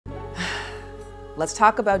let's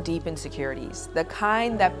talk about deep insecurities, the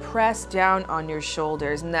kind that press down on your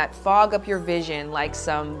shoulders and that fog up your vision like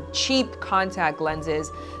some cheap contact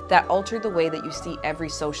lenses that alter the way that you see every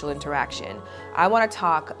social interaction. I want to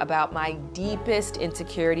talk about my deepest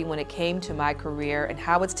insecurity when it came to my career and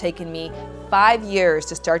how it's taken me 5 years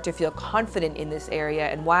to start to feel confident in this area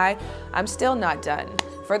and why I'm still not done.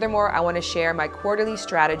 Furthermore, I want to share my quarterly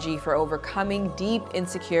strategy for overcoming deep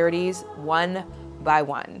insecurities one by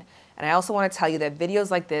one. And I also want to tell you that videos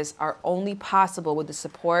like this are only possible with the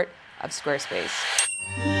support of Squarespace.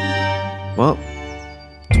 Well,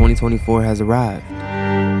 2024 has arrived.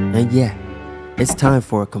 And yeah, it's time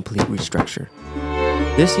for a complete restructure.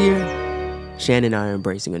 This year, Shan and I are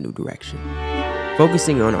embracing a new direction,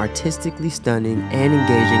 focusing on artistically stunning and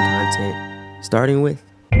engaging content, starting with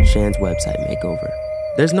Shan's website makeover.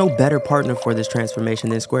 There's no better partner for this transformation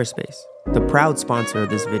than Squarespace, the proud sponsor of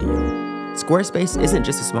this video. Squarespace isn't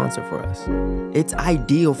just a sponsor for us. It's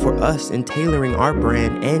ideal for us in tailoring our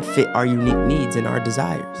brand and fit our unique needs and our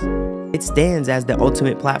desires. It stands as the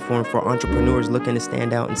ultimate platform for entrepreneurs looking to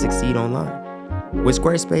stand out and succeed online. With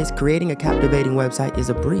Squarespace, creating a captivating website is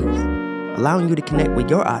a breeze, allowing you to connect with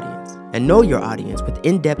your audience and know your audience with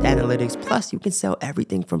in-depth analytics. Plus, you can sell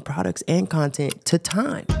everything from products and content to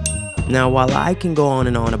time. Now, while I can go on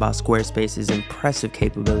and on about Squarespace's impressive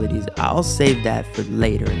capabilities, I'll save that for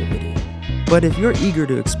later in the video. But if you're eager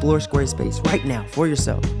to explore Squarespace right now for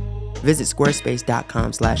yourself, visit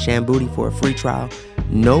squarespace.com/shanbooty for a free trial.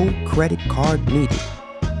 No credit card needed.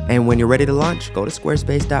 And when you're ready to launch, go to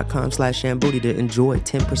squarespace.com/shanbooty to enjoy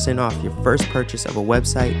 10% off your first purchase of a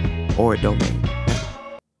website or a domain.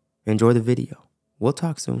 Now, enjoy the video. We'll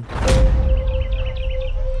talk soon.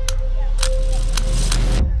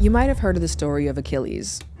 You might have heard of the story of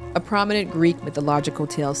Achilles, a prominent Greek mythological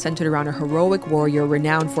tale centered around a heroic warrior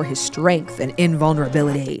renowned for his strength and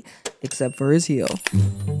invulnerability, except for his heel.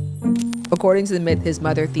 According to the myth, his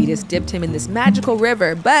mother Thetis dipped him in this magical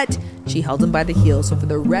river, but she held him by the heel, so for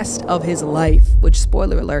the rest of his life, which,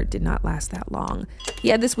 spoiler alert, did not last that long, he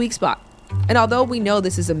had this weak spot. And although we know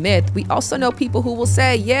this is a myth, we also know people who will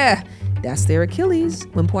say, yeah, that's their Achilles,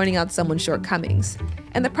 when pointing out someone's shortcomings.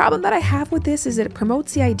 And the problem that I have with this is that it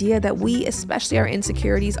promotes the idea that we, especially our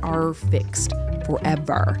insecurities, are fixed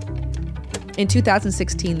forever. In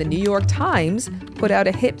 2016, the New York Times put out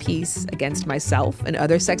a hit piece against myself and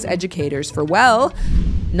other sex educators for, well,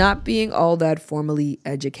 not being all that formally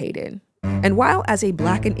educated. And while as a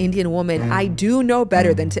Black and Indian woman, I do know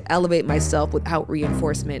better than to elevate myself without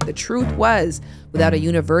reinforcement, the truth was, without a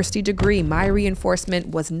university degree, my reinforcement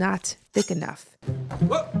was not thick enough.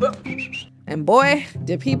 And boy,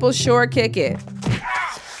 did people sure kick it.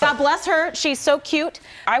 God bless her. She's so cute.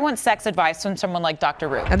 I want sex advice from someone like Dr.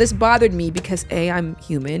 Ruth. Now this bothered me because A, I'm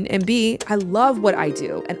human, and B, I love what I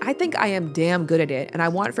do, and I think I am damn good at it, and I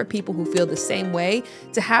want for people who feel the same way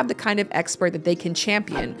to have the kind of expert that they can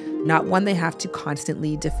champion, not one they have to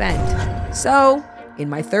constantly defend. So, in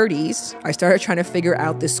my 30s, I started trying to figure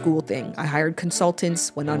out this school thing. I hired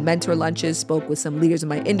consultants, went on mentor lunches, spoke with some leaders in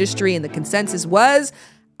my industry, and the consensus was,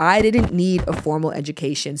 I didn't need a formal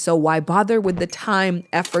education, so why bother with the time,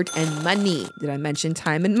 effort, and money, did I mention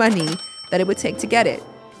time and money, that it would take to get it?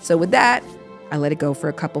 So with that, I let it go for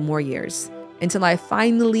a couple more years, until I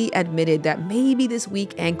finally admitted that maybe this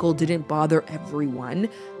weak ankle didn't bother everyone,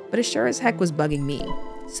 but it sure as heck was bugging me.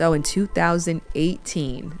 So in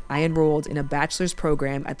 2018, I enrolled in a bachelor's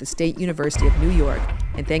program at the State University of New York,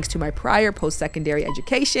 and thanks to my prior post-secondary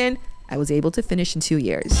education, I was able to finish in 2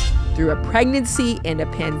 years. Through a pregnancy and a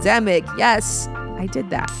pandemic, yes, I did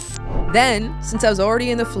that. Then, since I was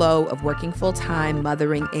already in the flow of working full-time,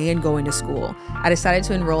 mothering, and going to school, I decided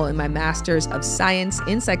to enroll in my Master's of Science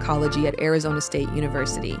in Psychology at Arizona State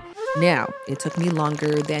University. Now, it took me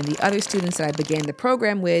longer than the other students that I began the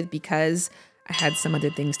program with because I had some other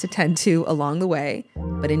things to tend to along the way.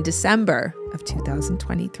 But in December of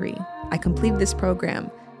 2023, I completed this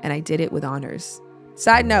program, and I did it with honors.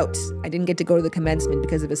 Side note, I didn't get to go to the commencement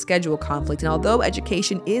because of a schedule conflict, and although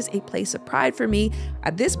education is a place of pride for me,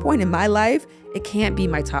 at this point in my life, it can't be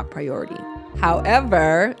my top priority.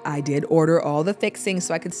 However, I did order all the fixings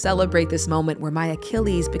so I could celebrate this moment where my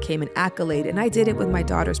Achilles became an accolade, and I did it with my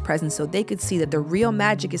daughter's presence so they could see that the real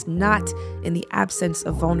magic is not in the absence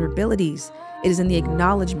of vulnerabilities. It is in the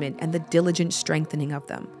acknowledgement and the diligent strengthening of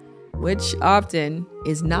them, which often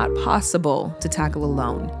is not possible to tackle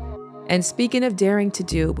alone. And speaking of daring to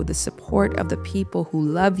do with the support of the people who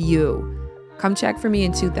love you, come check for me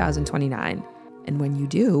in 2029. And when you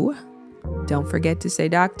do, don't forget to say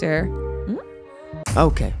doctor.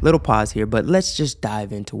 Okay, little pause here, but let's just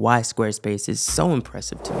dive into why Squarespace is so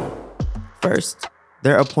impressive to me. First,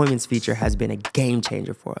 Their appointments feature has been a game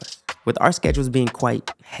changer for us. With our schedules being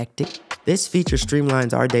quite hectic, this feature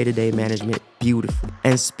streamlines our day-to-day management beautifully.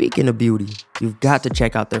 And speaking of beauty, you've got to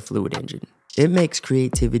check out their Fluid engine. It makes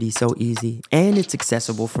creativity so easy, and it's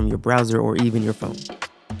accessible from your browser or even your phone.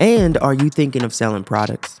 And are you thinking of selling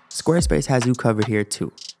products? Squarespace has you covered here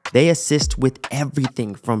too. They assist with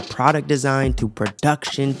everything from product design to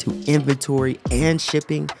production to inventory and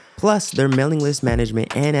shipping. Plus, their mailing list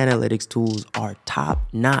management and analytics tools are top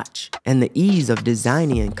notch. And the ease of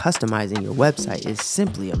designing and customizing your website is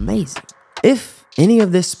simply amazing. If any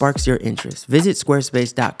of this sparks your interest, visit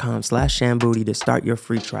squarespace.com/shanbooty to start your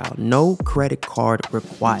free trial. No credit card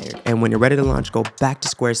required. And when you're ready to launch, go back to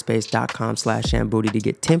squarespace.com/shanbooty to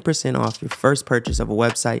get 10% off your first purchase of a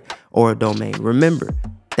website or a domain. Remember,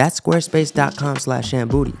 that's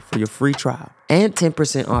squarespace.com/shanbooty for your free trial and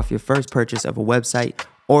 10% off your first purchase of a website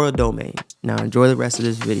or a domain. Now enjoy the rest of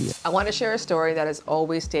this video. I want to share a story that has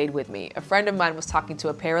always stayed with me. A friend of mine was talking to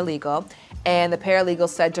a paralegal, and the paralegal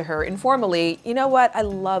said to her informally, "You know what? I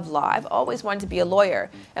love law. I've always wanted to be a lawyer."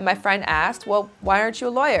 And my friend asked, "Well, why aren't you a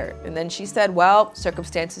lawyer?" And then she said, "Well,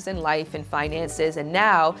 circumstances in life and finances. And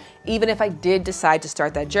now, even if I did decide to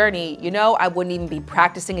start that journey, I wouldn't even be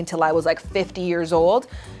practicing until I was like 50 years old."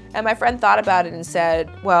 And my friend thought about it and said,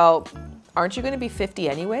 "Well, aren't you going to be 50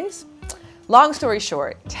 anyways?" Long story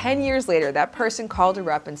short, 10 years later, that person called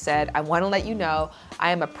her up and said, "I want to let you know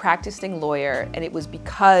I am a practicing lawyer," and it was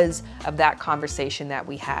because of that conversation that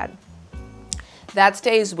we had. That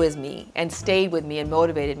stays with me and stayed with me and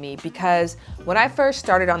motivated me because when I first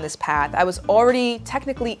started on this path, I was already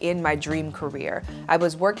technically in my dream career. I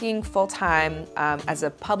was working full-time as a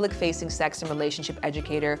public-facing sex and relationship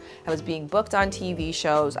educator. I was being booked on TV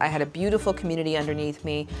shows. I had a beautiful community underneath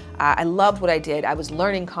me. I loved what I did. I was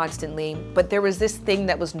learning constantly, but there was this thing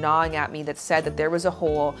that was gnawing at me that said that there was a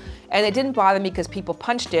hole, and it didn't bother me because people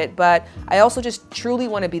punched it, but I also just truly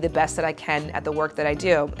want to be the best that I can at the work that I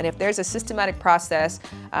do. And if there's a systematic process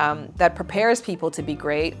that prepares people to be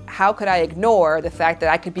great, how could I ignore the fact that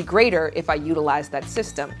I could be greater if I utilized that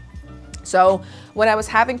system? So when I was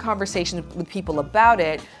having conversations with people about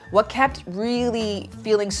it, what kept really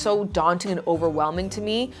feeling so daunting and overwhelming to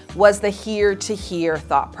me was the here to here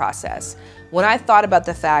thought process. When I thought about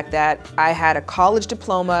the fact that I had a college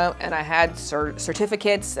diploma and I had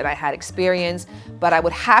certificates and I had experience, but I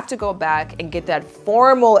would have to go back and get that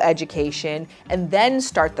formal education and then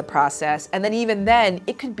start the process. And then even then,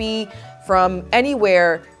 it could be from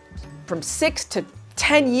anywhere from 6 to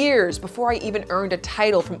 10 years before I even earned a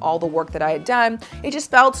title from all the work that I had done. It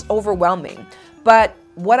just felt overwhelming. But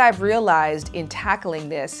what I've realized in tackling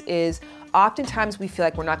this is oftentimes we feel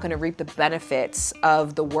like we're not going to reap the benefits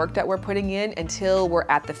of the work that we're putting in until we're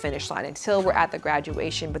at the finish line, until we're at the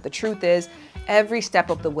graduation. But the truth is, every step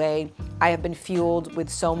of the way, I have been fueled with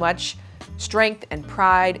so much strength and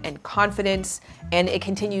pride and confidence, and it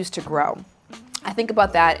continues to grow. I think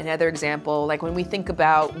about that, another example, like when we think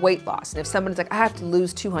about weight loss, and if someone's like, "I have to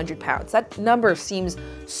lose 200 pounds, that number seems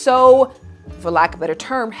so, for lack of a better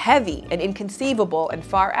term, heavy and inconceivable and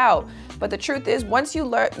far out. But the truth is, once you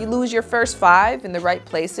lose your first 5 in the right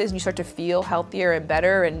places and you start to feel healthier and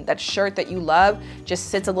better, and that shirt that you love just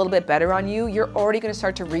sits a little bit better on you, you're already going to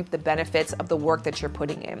start to reap the benefits of the work that you're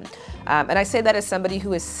putting in. And I say that as somebody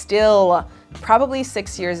who is still probably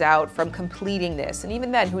 6 years out from completing this. And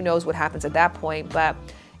even then, who knows what happens at that point. But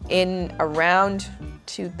in around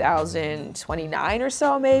 2029 or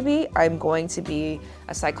so, maybe, I'm going to be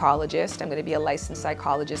a psychologist. I'm going to be a licensed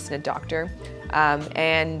psychologist and a doctor.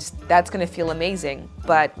 And that's going to feel amazing.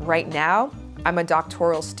 But right now, I'm a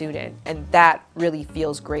doctoral student, and that really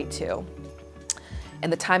feels great too.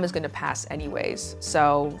 And the time is going to pass anyways.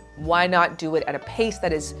 So why not do it at a pace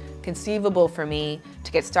that is conceivable for me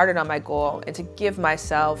to get started on my goal and to give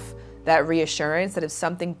myself that reassurance that if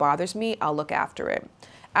something bothers me, I'll look after it.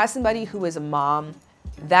 As somebody who is a mom,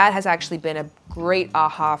 that has actually been a great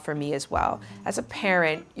aha for me as well. As a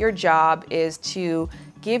parent, your job is to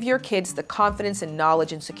give your kids the confidence and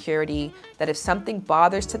knowledge and security that if something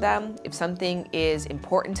bothers to them, if something is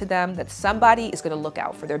important to them, that somebody is going to look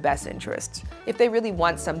out for their best interests. If they really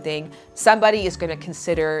want something, somebody is going to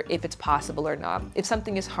consider if it's possible or not. If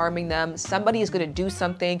something is harming them, somebody is going to do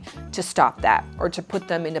something to stop that or to put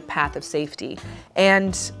them in a path of safety.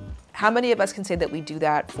 And how many of us can say that we do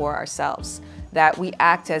that for ourselves? That we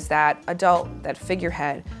act as that adult, that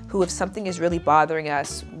figurehead, who if something is really bothering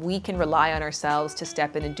us, we can rely on ourselves to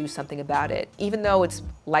step in and do something about it. Even though it's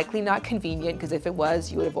likely not convenient, because if it was,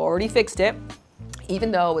 you would have already fixed it.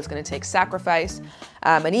 Even though it's going to take sacrifice,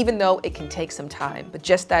 and even though it can take some time, but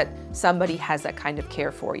just that somebody has that kind of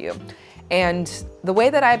care for you. And the way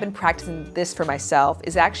that I've been practicing this for myself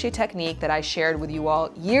is actually a technique that I shared with you all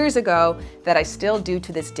years ago that I still do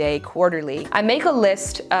to this day quarterly. I make a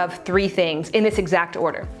list of 3 things in this exact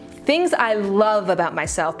order. Things I love about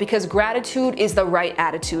myself, because gratitude is the right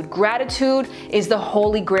attitude. Gratitude is the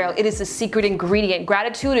holy grail. It is the secret ingredient.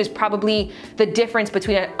 Gratitude is probably the difference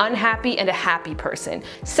between an unhappy and a happy person.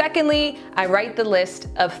 Secondly, I write the list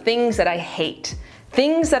of things that I hate.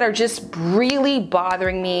 Things that are just really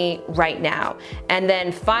bothering me right now. And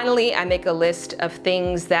then finally, I make a list of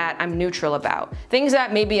things that I'm neutral about. Things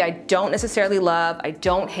that maybe I don't necessarily love, I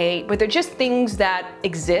don't hate, but they're just things that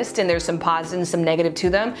exist and there's some positive and some negative to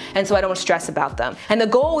them, and so I don't stress about them. And the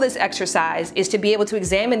goal of this exercise is to be able to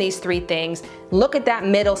examine these 3 things, look at that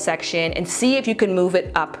middle section, and see if you can move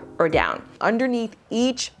it up or down. Underneath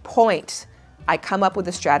each point, I come up with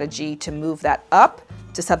a strategy to move that up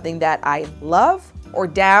to something that I love, or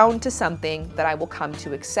down to something that I will come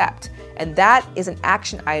to accept. And that is an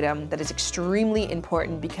action item that is extremely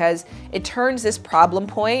important because it turns this problem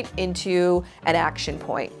point into an action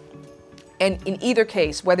point. And in either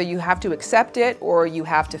case, whether you have to accept it or you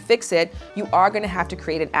have to fix it, you are gonna have to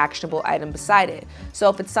create an actionable item beside it. So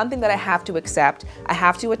if it's something that I have to accept, I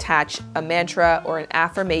have to attach a mantra or an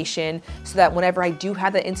affirmation so that whenever I do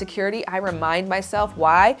have that insecurity, I remind myself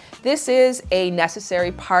why this is a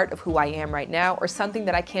necessary part of who I am right now, or something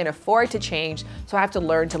that I can't afford to change, so I have to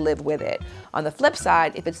learn to live with it. On the flip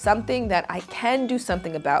side, if it's something that I can do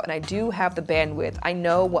something about and I do have the bandwidth, I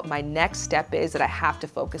know what my next step is that I have to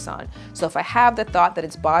focus on. So if I have the thought that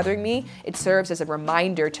it's bothering me, it serves as a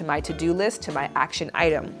reminder to my to-do list, to my action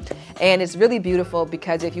item. And it's really beautiful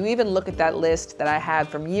because if you even look at that list that I had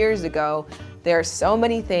from years ago, there are so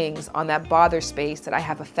many things on that bother space that I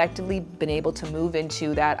have effectively been able to move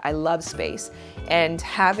into that I love space. And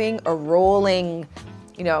having a rolling,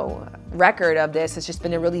 record of this has just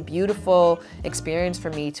been a really beautiful experience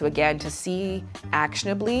for me to, again, to see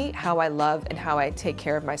actionably how I love and how I take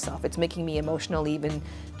care of myself. It's making me emotional even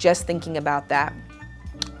just thinking about that.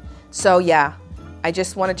 So yeah, I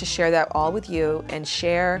just wanted to share that all with you and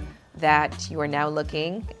share that you are now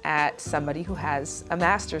looking at somebody who has a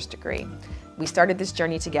master's degree. We started this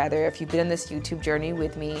journey together. If you've been on this YouTube journey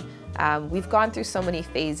with me, we've gone through so many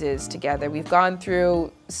phases together. We've gone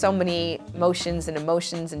through so many motions and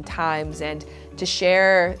emotions and times, and to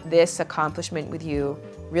share this accomplishment with you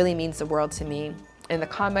really means the world to me. In the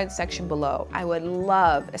comment section below, I would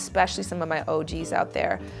love, especially some of my OGs out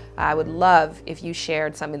there, I would love if you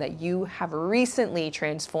shared something that you have recently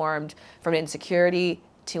transformed from an insecurity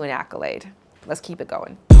to an accolade. Let's keep it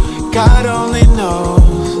going. God only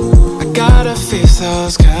knows I gotta fix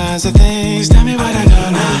those kinds of things. Tell me what I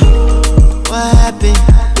don't know. What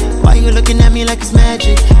happened? Why you looking at me like it's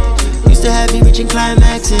magic? Used to have me reaching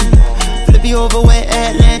climaxing, flip you over where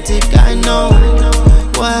Atlantic. I know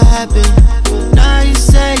what happened. Now you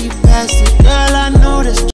say